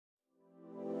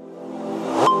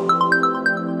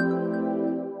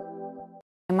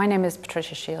My name is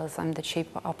Patricia Shields. I'm the Chief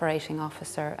Operating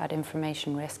Officer at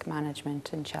Information Risk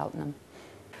Management in Cheltenham.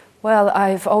 Well,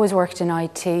 I've always worked in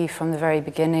IT from the very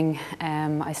beginning.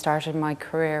 I started my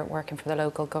career working for the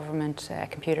local government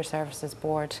Computer Services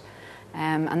Board,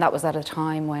 and that was at a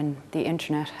time when the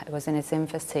internet was in its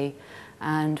infancy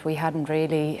and we hadn't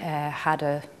really had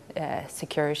a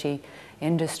security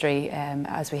industry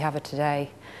as we have it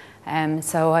today.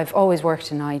 So I've always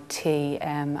worked in IT,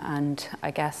 and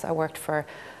I guess I worked for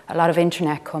a lot of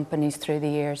internet companies through the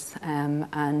years,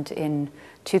 and in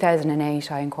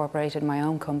 2008 I incorporated my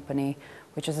own company,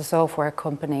 which is a software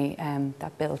company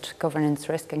that built governance,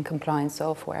 risk and compliance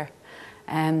software.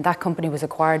 That company was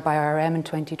acquired by IRM in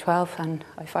 2012, and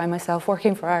I find myself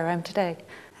working for IRM today.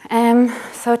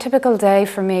 So a typical day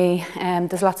for me,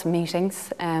 there's lots of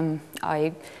meetings.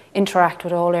 I interact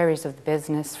with all areas of the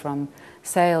business, from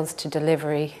sales to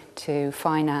delivery to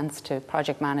finance to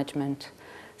project management.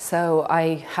 So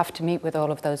I have to meet with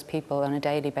all of those people on a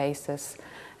daily basis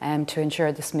to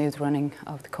ensure the smooth running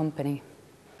of the company.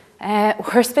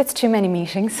 Worst bit's too many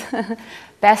meetings.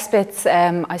 Best bits,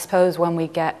 I suppose, when we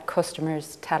get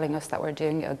customers telling us that we're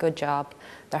doing a good job,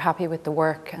 they're happy with the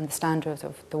work and the standards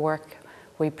of the work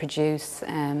we produce,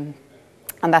 and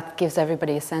that gives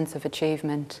everybody a sense of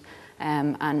achievement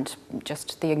and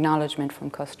just the acknowledgement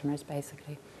from customers,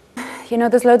 basically. You know,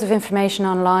 there's loads of information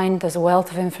online, there's a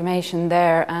wealth of information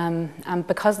there, and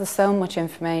because there's so much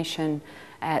information,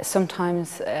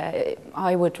 sometimes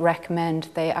I would recommend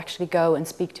they actually go and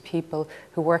speak to people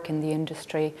who work in the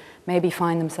industry, maybe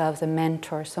find themselves a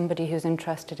mentor, somebody who's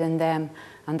interested in them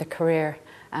and the career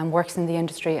and works in the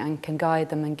industry and can guide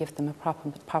them and give them a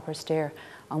proper steer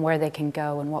on where they can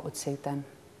go and what would suit them.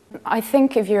 I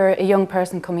think if you're a young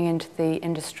person coming into the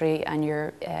industry and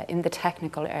you're in the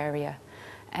technical area,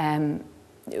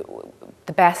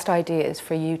 the best idea is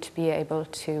for you to be able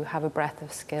to have a breadth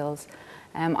of skills.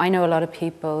 I know a lot of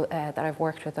people that I've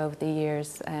worked with over the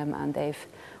years, and they've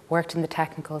worked in the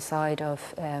technical side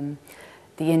of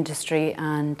the industry,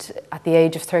 and at the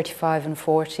age of 35 and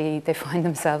 40 they find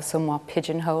themselves somewhat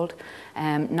pigeonholed,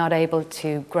 not able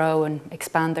to grow and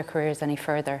expand their careers any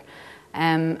further.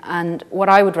 And what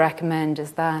I would recommend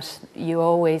is that you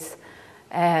always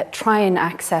try and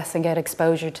access and get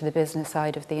exposure to the business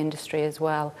side of the industry as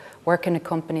well. Work in a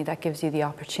company that gives you the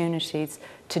opportunities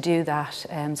to do that.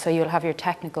 So you'll have your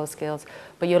technical skills,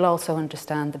 but you'll also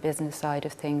understand the business side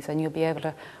of things, and you'll be able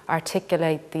to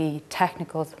articulate the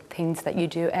technical things that you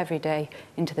do every day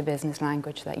into the business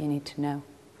language that you need to know.